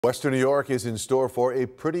Western New York is in store for a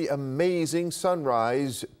pretty amazing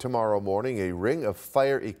sunrise tomorrow morning. A ring of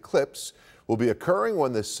fire eclipse will be occurring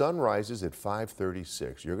when the sun rises at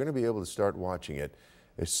 5:36. You're going to be able to start watching it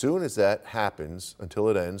as soon as that happens until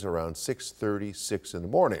it ends around 6:36 in the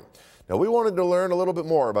morning. Now, we wanted to learn a little bit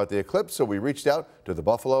more about the eclipse, so we reached out to the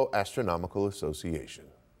Buffalo Astronomical Association.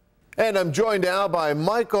 And I'm joined now by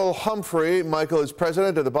Michael Humphrey. Michael is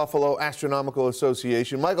president of the Buffalo Astronomical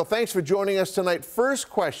Association. Michael, thanks for joining us tonight. First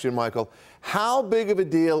question, Michael, how big of a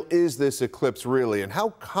deal is this eclipse really, and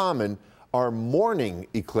how common are morning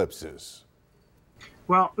eclipses?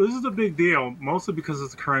 Well, this is a big deal, mostly because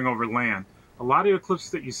it's occurring over land. A lot of eclipses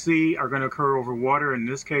that you see are going to occur over water. In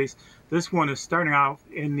this case, this one is starting out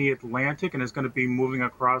in the Atlantic and is going to be moving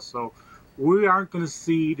across. So we aren't going to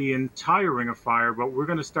see the entire ring of fire, but we're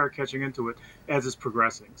going to start catching into it as it's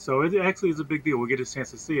progressing. So it actually is a big deal. We'll get a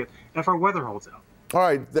chance to see it if our weather holds out. All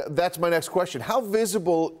right, that's my next question. How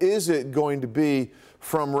visible is it going to be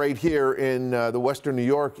from right here in the Western New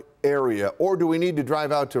York area? Or do we need to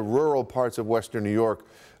drive out to rural parts of Western New York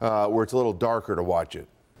where it's a little darker to watch it?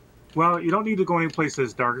 Well, you don't need to go any place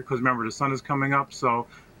that's darker because remember, the sun is coming up. So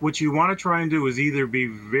what you want to try and do is either be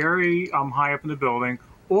very high up in the building,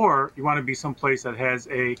 or you want to be someplace that has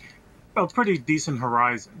a pretty decent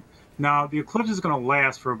horizon. Now, the eclipse is going to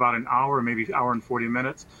last for about an hour, maybe an hour and 40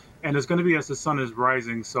 minutes, and it's going to be as the sun is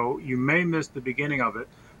rising, so you may miss the beginning of it,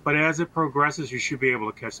 but as it progresses, you should be able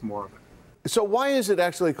to catch more of it. So why is it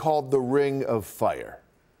actually called the Ring of Fire?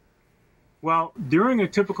 Well, during a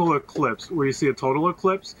typical eclipse, where you see a total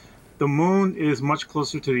eclipse, the moon is much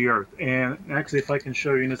closer to the Earth, and actually, if I can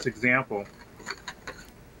show you in this example,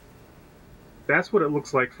 that's what it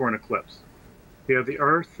looks like for an eclipse. You have the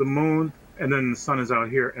Earth, the moon, and then the sun is out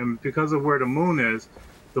here. And because of where the moon is,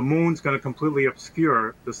 the moon's going to completely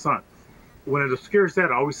obscure the sun. When it obscures that,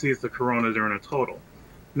 all we see is the corona during a total.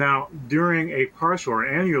 Now, during a partial or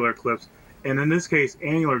annular eclipse, and in this case,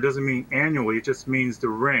 annular doesn't mean annually, it just means the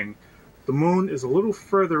ring. The moon is a little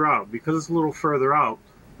further out. Because it's a little further out,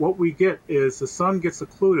 what we get is the sun gets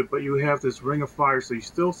occluded, but you have this ring of fire, so you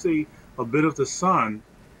still see a bit of the sun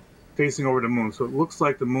facing over the moon. So it looks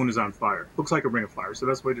like the moon is on fire. Looks like a ring of fire. So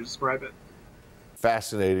that's the way to describe it.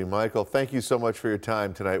 Fascinating, Michael. Thank you so much for your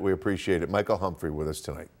time tonight. We appreciate it. Michael Humphrey with us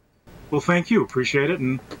tonight. Well, thank you. Appreciate it,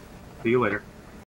 and see you later.